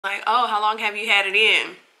Like, oh, how long have you had it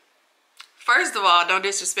in? First of all, don't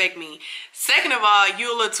disrespect me. Second of all,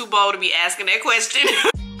 you a little too bold to be asking that question.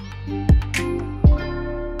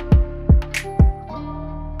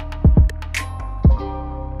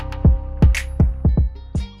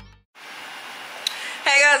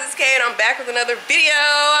 Hey guys, it's Kay and I'm back with another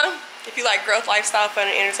video. If you like growth, lifestyle, fun,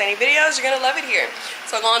 and entertaining videos, you're gonna love it here.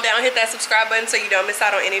 So go on down, hit that subscribe button so you don't miss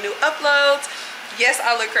out on any new uploads. Yes,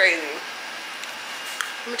 I look crazy.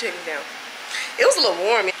 Let me take it down. It was a little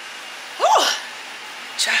warm. Whew.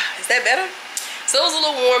 Is that better? So it was a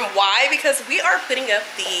little warm. Why? Because we are putting up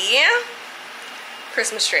the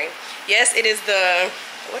Christmas tree. Yes, it is the,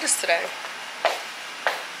 what is today?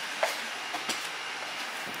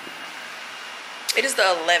 It is the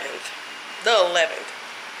 11th. The 11th.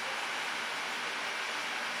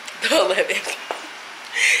 The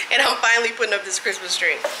 11th. And I'm finally putting up this Christmas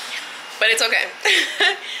tree. But it's okay.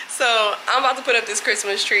 So I'm about to put up this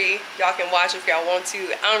Christmas tree. Y'all can watch if y'all want to.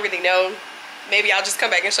 I don't really know. Maybe I'll just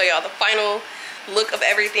come back and show y'all the final look of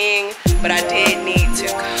everything. But I did need to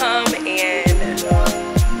come and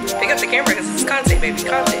pick up the camera because it's content, baby.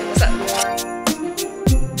 Content. What's up?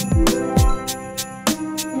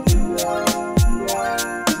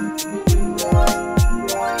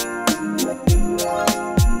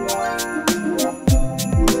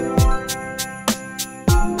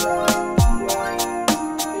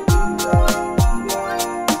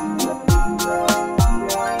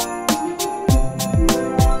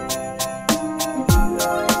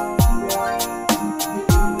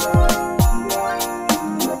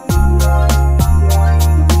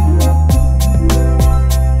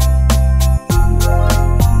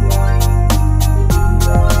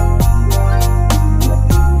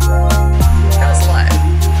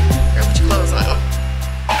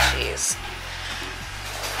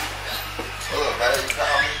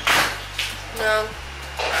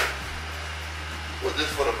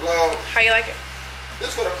 How you like it?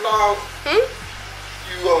 This for the vlog? Hmm?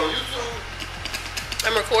 You on YouTube?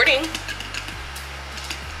 I'm recording.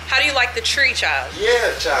 How do you like the tree, child?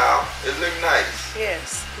 Yeah, child. It look nice.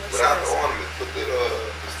 Yes. Without the ornament, put the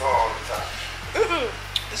star on the top.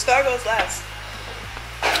 The star goes last.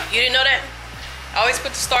 You didn't know that? I always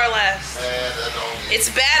put the star last. Man, that don't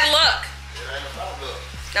It's bad luck. It ain't about luck.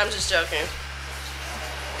 I'm just joking.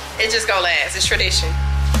 It just gonna last. It's tradition.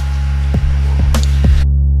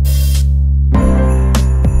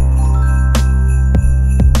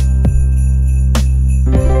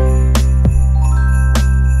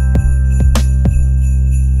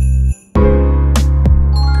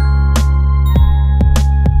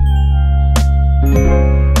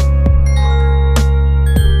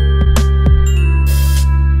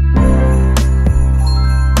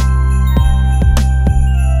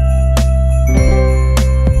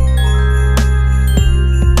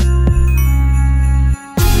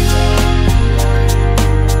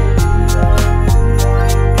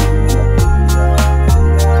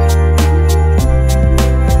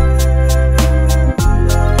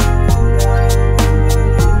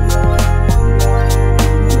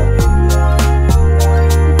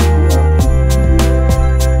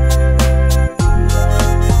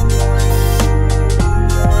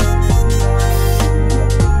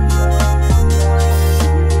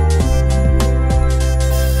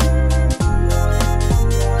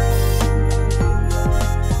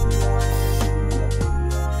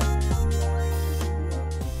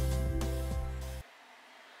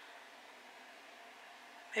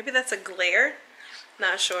 Maybe that's a glare.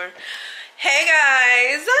 Not sure. Hey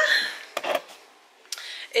guys,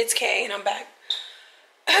 it's Kay and I'm back.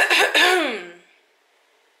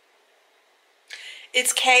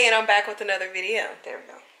 It's Kay and I'm back with another video. There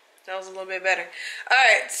we go. That was a little bit better. All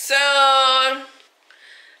right, so how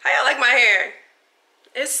y'all like my hair?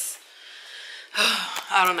 It's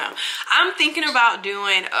I don't know. I'm thinking about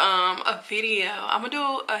doing a video. I'm gonna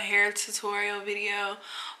do a hair tutorial video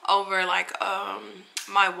over like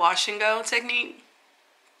my wash and go technique.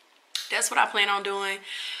 That's what I plan on doing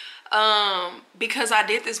because I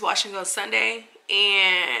did this wash and go Sunday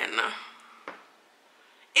and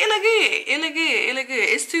it looked good. It looked good. It looked good.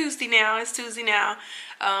 It's Tuesday now. It's Tuesday now.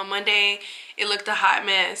 Monday it looked a hot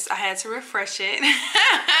mess. I had to refresh it.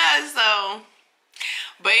 So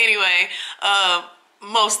but anyway,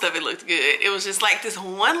 most of it looked good. It was just like this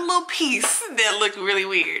one little piece that looked really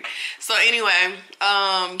weird. So anyway,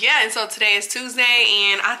 yeah, and so today is Tuesday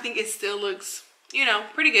and I think it still looks, you know,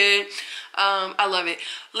 pretty good. I love it.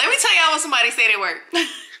 Let me tell y'all what somebody said at work.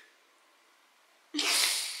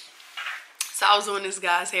 So I was doing this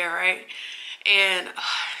guy's hair, right? And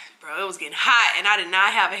bro, it was getting hot and I did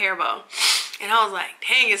not have a hair bow. And I was like,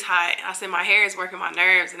 dang, it's hot. I said, my hair is working my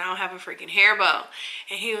nerves and I don't have a freaking hair bow.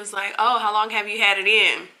 And he was like, oh, how long have you had it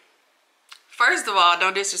in? First of all,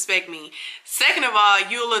 don't disrespect me. Second of all,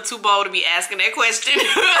 you a little too bold to be asking that question.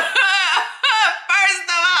 First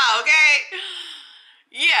of all, okay?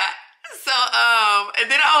 Yeah. So,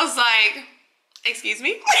 and then I was like, excuse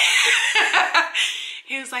me?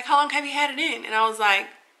 He was like, how long have you had it in? And I was like,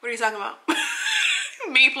 what are you talking about?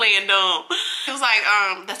 Me playing dumb. He was like,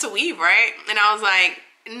 that's a weave, right? And I was like,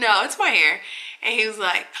 no, it's my hair. And he was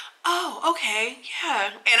like, oh, okay, yeah.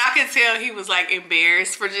 And I could tell he was like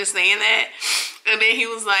embarrassed for just saying that. And then he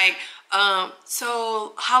was like,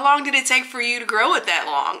 so how long did it take for you to grow it that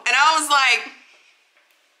long? And I was like,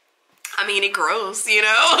 I mean, it grows, you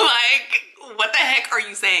know? Like, what the heck are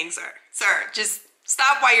you saying, sir? Sir, just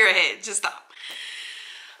stop while you're ahead. Just stop.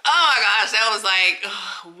 Oh my gosh, that was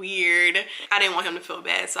like weird. I didn't want him to feel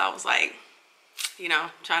bad, so I was like, you know,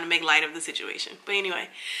 trying to make light of the situation. But anyway,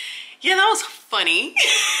 yeah, that was funny.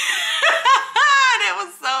 That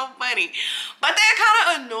was so funny. But that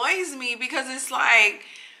kind of annoys me because it's like,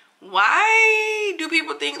 why do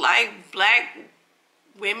people think like black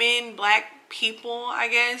women, black people, I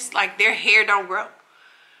guess, like their hair don't grow?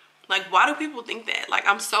 Like, why do people think that? Like,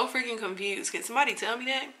 I'm so freaking confused. Can somebody tell me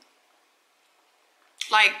that?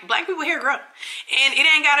 Like, black people hair grow. And it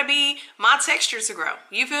ain't gotta be my texture to grow.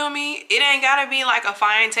 You feel me? It ain't gotta be like a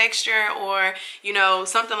fine texture or, you know,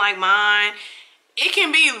 something like mine. It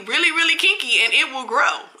can be really, really kinky and it will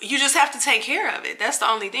grow. You just have to take care of it. That's the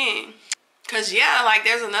only thing. Cause yeah, like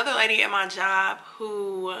there's another lady at my job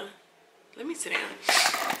who, let me sit down.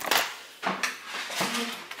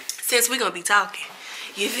 Since we're gonna be talking,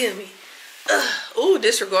 you feel me? Ooh,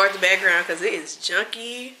 disregard the background because it is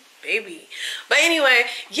junky. Baby. But anyway,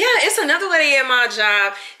 yeah, it's another lady at my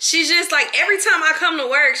job. She's just like, every time I come to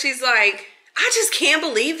work, she's like, I just can't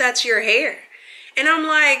believe that's your hair. And I'm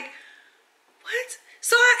like, what?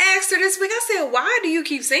 So I asked her this week, I said, why do you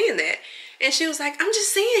keep saying that? And she was like, I'm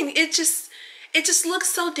just saying, it just looks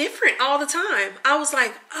so different all the time. I was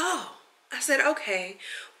like, oh. I said, okay.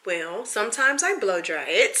 Well, sometimes I blow dry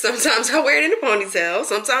it. Sometimes I wear it in a ponytail.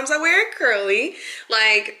 Sometimes I wear it curly.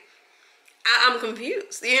 Like, I'm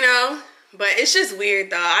confused, you know? But it's just weird,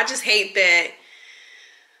 though. I just hate that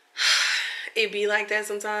it be like that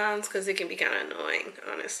sometimes because it can be kind of annoying,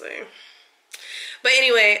 honestly. But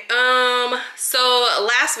anyway, so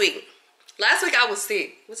last week I was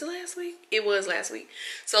sick. Was it last week? It was last week.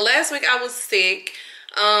 So last week I was sick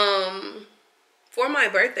for my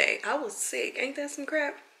birthday. I was sick. Ain't that some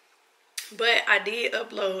crap? But I did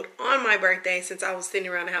upload on my birthday since I was sitting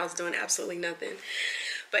around the house doing absolutely nothing.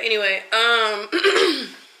 But anyway,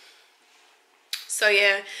 so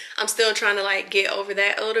yeah, I'm still trying to like get over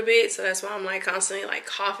that a little bit. So that's why I'm like constantly like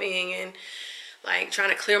coughing and like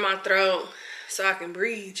trying to clear my throat so I can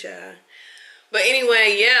breathe, child. But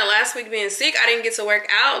anyway, yeah, last week being sick, I didn't get to work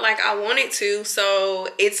out like I wanted to. So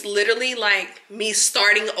it's literally like me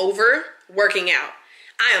starting over working out.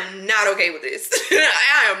 I am not okay with this.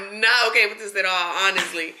 I am not okay with this at all,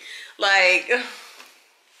 honestly. Like,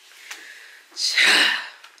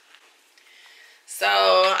 so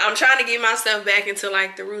I'm trying to get myself back into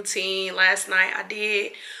like the routine. Last night I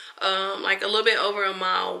did like a little bit over a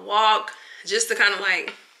mile walk just to kind of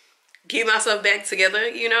like get myself back together,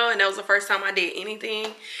 you know, and that was the first time I did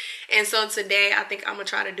anything. And so today I think I'm gonna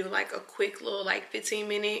try to do like a quick little like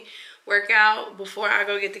 15-minute workout before I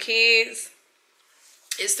go get the kids.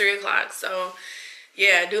 It's 3 o'clock, so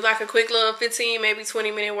yeah, do like a quick little 15, maybe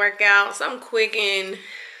 20-minute workout, something quick and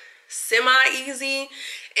semi-easy.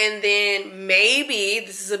 And then maybe,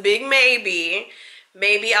 this is a big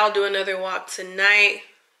maybe I'll do another walk tonight,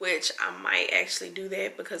 which I might actually do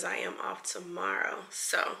that because I am off tomorrow.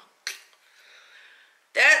 So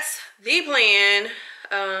that's the plan.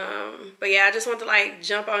 But yeah, I just want to like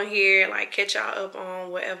jump on here, like catch y'all up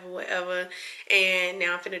on whatever. And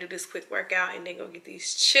now I'm finna do this quick workout and then go get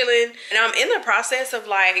these chilling. And I'm in the process of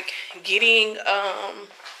like getting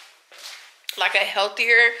like a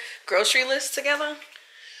healthier grocery list together.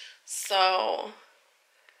 So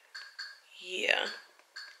yeah,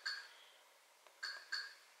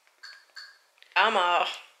 I'm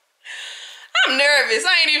nervous.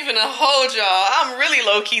 I ain't even gonna hold y'all. I'm really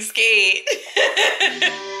low-key scared.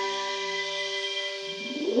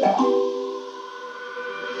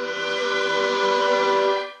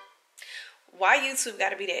 Why YouTube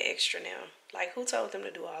gotta be that extra now? Like, who told them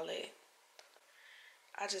to do all that?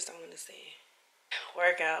 I just don't understand.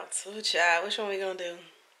 Workouts. Ooh, child. Which one we gonna do?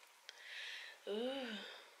 Ooh.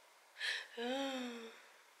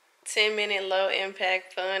 10-minute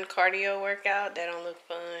low-impact fun cardio workout. That don't look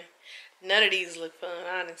fun. None of these look fun,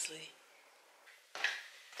 honestly.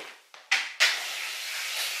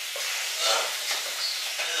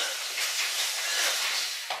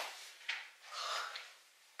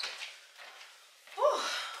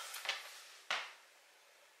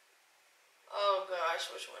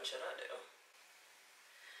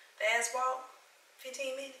 Fast walk,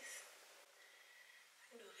 15 minutes.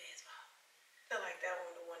 I can do a fast walk. I feel like that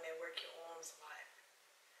one, the one that work your arms a lot.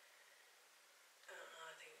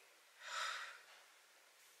 I think.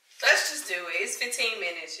 Let's just do it. It's 15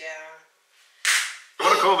 minutes, y'all. I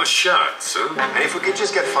want to call the shots, huh? And if we could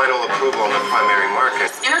just get final approval on the primary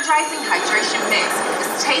market. Energizing hydration mix.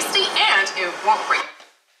 It's tasty and it won't break.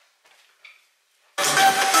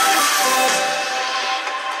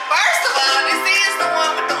 First of all, this is the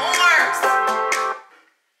one with the arms.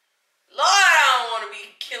 Lord, I don't want to be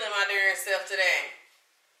killing my darn self today.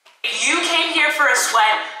 You came here for a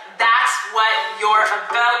sweat. That's what you're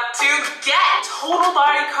about to get. Total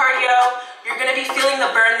body cardio. You're gonna be feeling the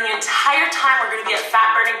burn the entire time. We're gonna be at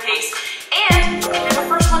fat burning pace. And if you're the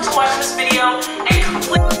first one to watch this video and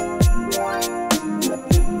complete.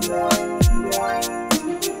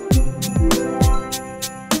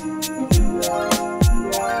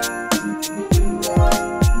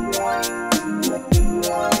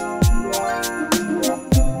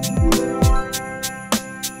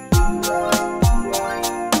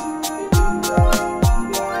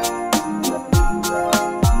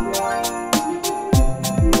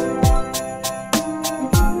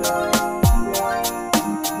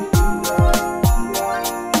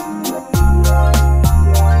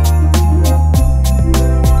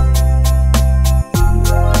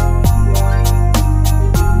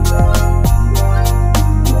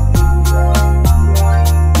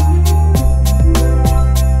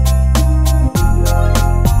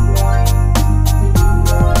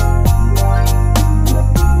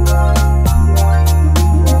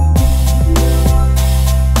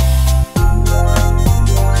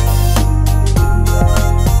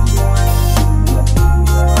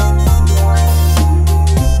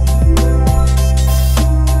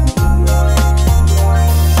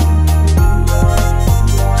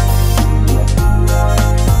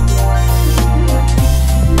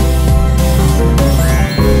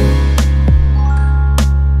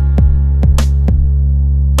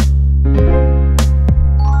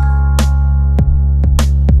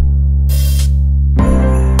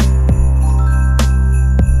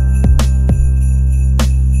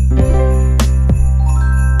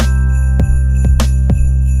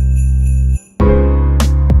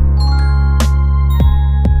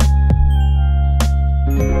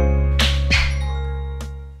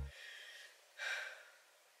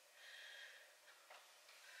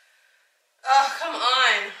 Oh, come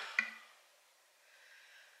on.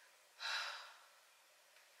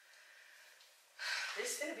 This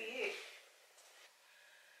is gonna be it.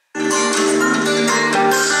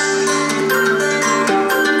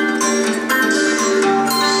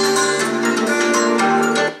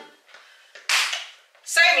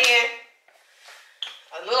 Say, man.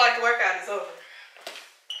 I look like the workout is over.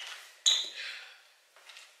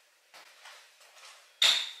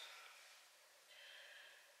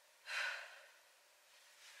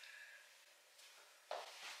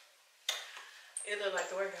 It looked like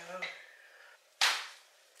the workout over.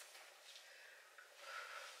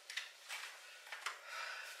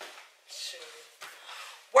 Shoot.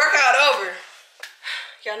 Workout over.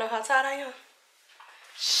 Y'all know how tired I am?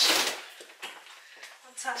 Shit.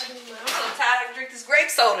 I'm tired of me. I'm so tired I can drink this grape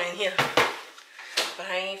soda in here. But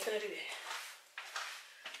I ain't finna do that.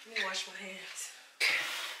 Let me wash my hands.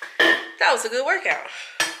 That was a good workout.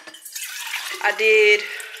 I did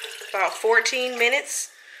about 14 minutes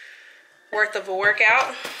worth of a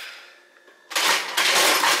workout.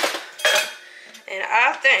 And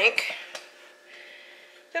I think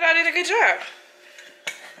that I did a good job.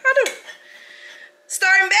 I do.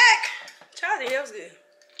 Starting back. Child, I think that was good.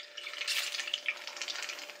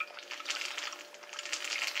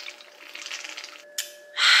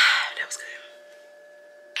 That was good.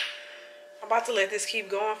 I'm about to let this keep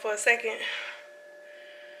going for a second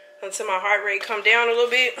until my heart rate come down a little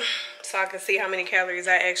bit so I can see how many calories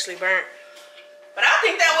I actually burnt. But I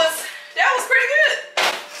think that was pretty good.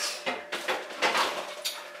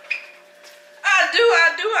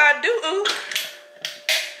 I do. Ooh.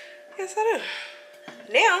 Yes, I do.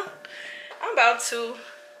 Now, I'm about to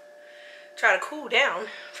try to cool down,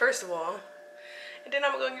 first of all. And then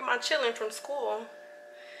I'm going to get my chilling from school.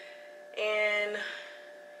 And,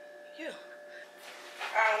 yeah.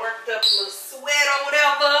 I worked up a little sweat or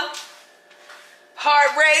whatever.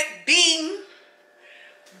 Heart rate beating.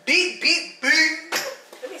 Beat.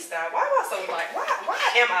 Let me stop. Why am I so like, why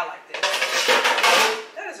am I like this?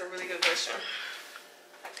 That is a really good question.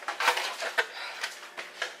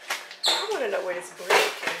 I want to know where this bread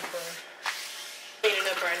came from. Cleaning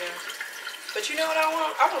up right now. But you know what I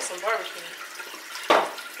want? I want some barbecue.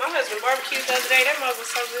 My husband barbecued the other day. That mug was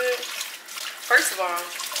so good. First of all,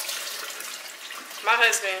 My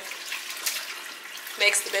husband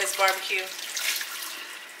makes the best barbecue,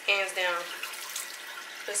 hands down.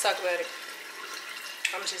 Let's talk about it.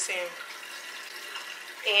 I'm just saying.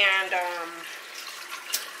 And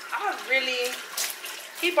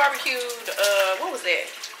he barbecued, what was that?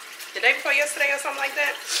 The day before yesterday or something like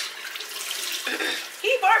that.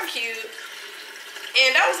 He barbecued,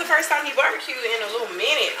 and that was the first time he barbecued in a little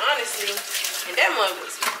minute, honestly. And that mug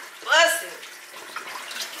was busting.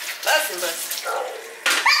 Busting.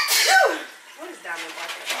 What is Diamond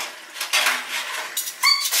barking about?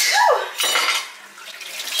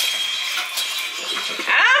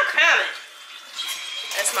 I'm coming.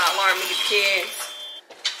 That's my alarm to get the kids.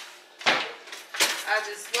 I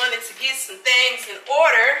just wanted to get some things in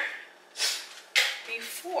order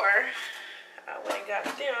before I went and got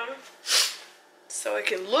them, so it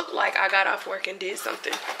can look like I got off work and did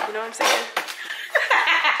something. You know what I'm saying?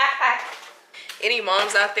 Any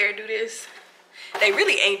moms out there do this? They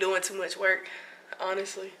really ain't doing too much work,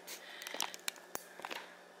 honestly.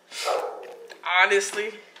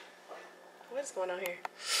 Honestly. What's going on here?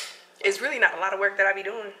 It's really not a lot of work that I be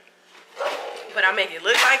doing, but I make it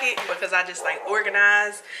look like it because I just like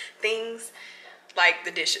organize things, like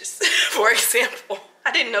the dishes. For example,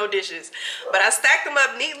 I didn't know dishes, but I stacked them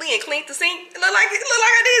up neatly and cleaned the sink. It looked like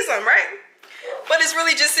I did something, right? But it's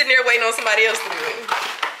really just sitting there waiting on somebody else to do it.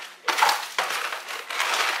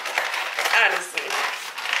 Honestly,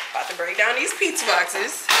 about to break down these pizza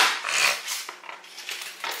boxes.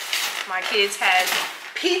 My kids had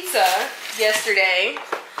pizza yesterday.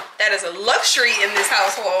 That is a luxury in this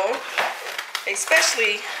household,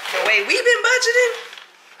 especially the way we've been budgeting.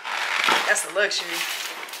 That's a luxury.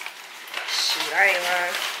 Shoot, I ain't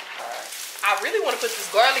lying. I really want to put this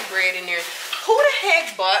garlic bread in there. Who the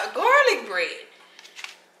heck bought garlic bread?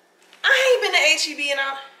 I ain't been to H-E-B and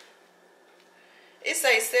all. It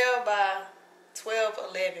says sell by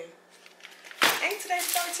 12/11. Ain't today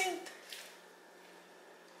the 13th?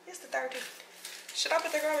 It's the 13th. Should I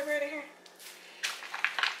put the garlic bread in here?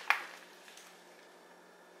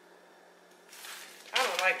 I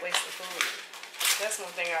don't like wasting food. That's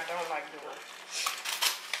one thing I don't like doing.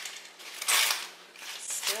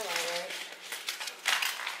 Still alright.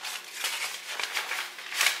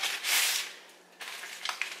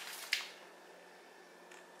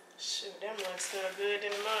 Shoot, that mug's still good in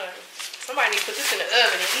the mug. Somebody need to put this in the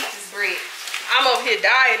oven and eat this bread. I'm over here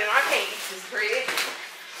dieting and I can't eat this bread.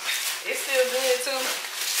 It's still good too.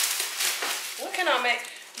 What can I make?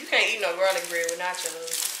 You can't eat no garlic bread with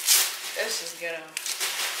nachos. That's just ghetto.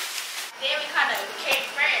 Then we kind of became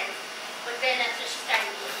friends, but then that's when she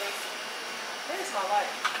started being messy. Where's my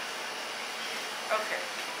light? Okay.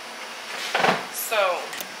 So,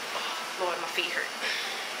 oh Lord, my feet hurt.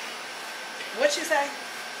 What you say?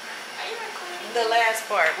 Are you recording? The last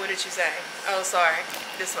part, what did you say? Oh, sorry.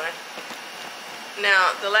 This one.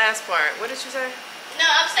 Now, the last part, what did you say? No,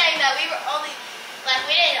 I'm saying that we were only, like,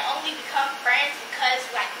 we didn't only become friends because,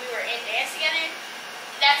 like, we were in dance together.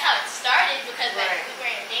 That's how it started because, like, Right. we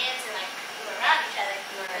were in dance and, like, we were around each other.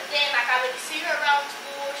 Right. But then, like, I would see her around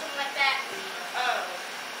school or something like that.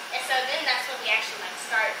 And so then that's when we actually, like,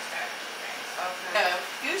 started being friends. Okay.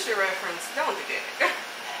 Future reference, don't do that.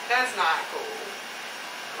 That's not cool.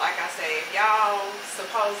 Like I say, if y'all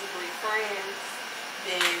supposedly friends,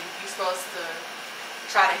 then you're supposed to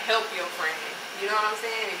try to help your friend. You know what I'm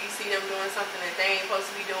saying? If you see them doing something that they ain't supposed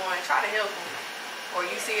to be doing, try to help them. Or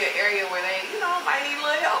you see an area where they, you know, might need a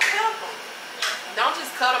little help them. Don't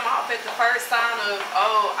just cut them off at the first sign of,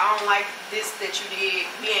 oh, I don't like this that you did.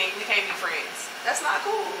 We can't be friends. That's not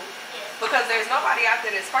cool. Because there's nobody out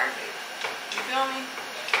there that's perfect. You feel me?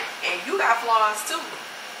 And you got flaws too.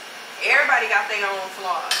 Everybody got their own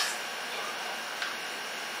flaws.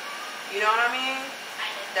 You know what I mean?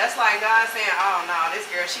 That's like God saying, oh no, this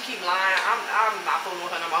girl, she keep lying. I'm not fooling with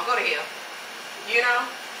her no more. Go to hell. You know?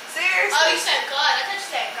 Seriously. Oh, you said God. I thought you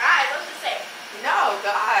said God. What did you say? No,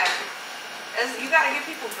 God. You gotta give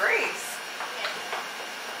people grace. Okay.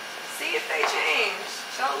 See if they change.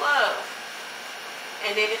 Show love.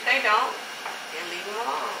 And then if they don't, then leave them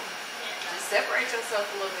alone. Just separate yourself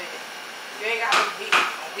a little bit. You ain't gotta be,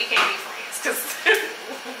 we can't be friends. Cause,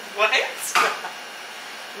 what?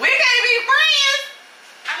 We can't be friends?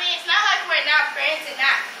 I mean, it's not like we're not friends and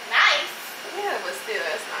not nice. Yeah, but still,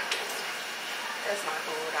 that's not cool. That's not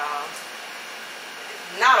cool at all.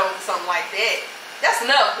 Not over something like that. That's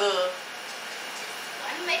enough, girl.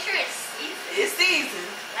 Let me make sure it's seasoned. It's seasoned.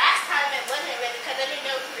 Last time it wasn't really because I didn't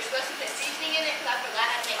know if we were supposed to put seasoning in it because I forgot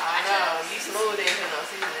how to make I nachos. know, you smooth it, you know,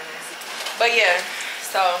 seasoning it. But yeah,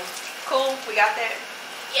 so, cool, we got that.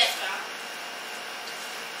 Yes, Mom.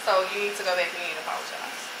 So you need to go back and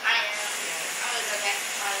apologize. I am. I was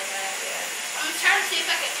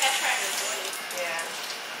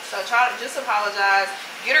So try to just apologize.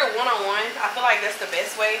 Get her one-on-one. I feel like that's the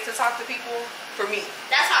best way to talk to people for me.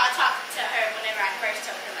 That's how I talked to her whenever I first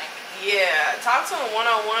told her, like. Yeah, talk to them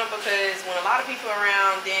one-on-one, because when a lot of people are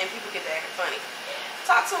around, then people get to acting funny.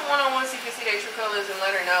 Talk to them one-on-one so you can see their true colors and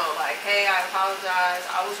let her know, like, hey, I apologize.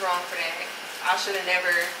 I was wrong for that. I should have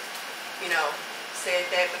never, you know, said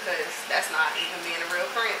that, because that's not even being a real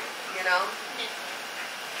friend, you know?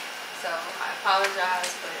 So I apologize,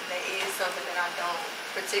 but that is something that I don't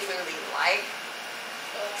particularly like.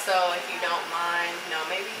 So if you don't mind, you know,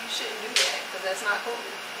 maybe you shouldn't do that, because that's not cool,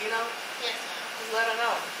 you know? Yes. Just let her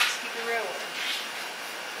know. Just keep it real with her.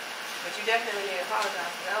 But you definitely need to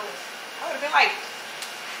apologize, because I would have been like,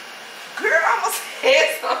 girl, I almost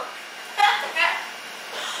said something.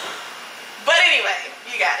 But anyway,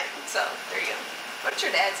 you got it. So there you go. What did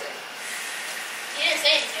your dad say? He didn't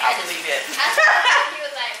say anything. I believe it. I told him, he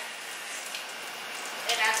was like,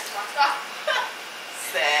 and I just walked off.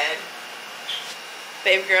 Sad.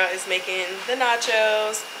 Baby girl is making the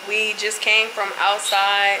nachos. We just came from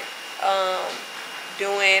outside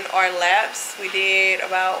doing our laps. We did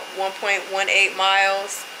about 1.18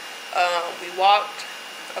 miles. We walked.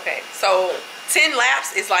 Okay, so 10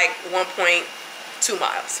 laps is like 1.2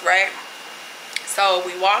 miles, right? So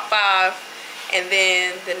we walked 5, and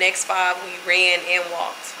then the next 5 we ran and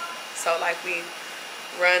walked. So like we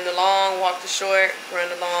run the long, walk the short, run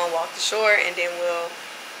the long, walk the short, and then we'll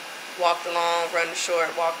walk the long, run the short,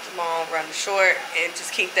 walk the long, run the short, and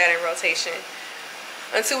just keep that in rotation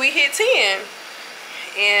until we hit 10.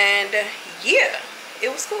 And yeah,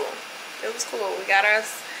 it was cool. It was cool. We got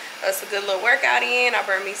us a good little workout in. I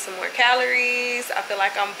burned me some more calories. I feel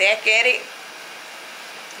like I'm back at it.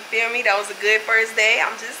 You feel me? That was a good first day.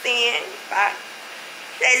 I'm just saying.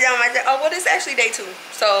 Oh, well, it's actually day 2.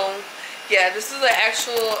 So yeah, this is an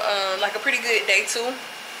actual like a pretty good day 2.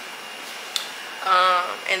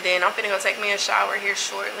 And then I'm finna go take me a shower here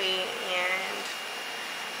shortly and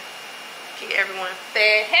get everyone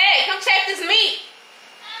fed. Hey, come check this meat.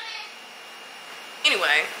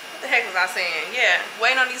 Anyway, what the heck was I saying? Yeah,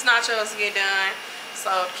 waiting on these nachos to get done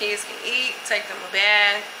so the kids can eat, take them a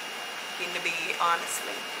bath, getting to be,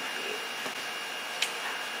 honestly.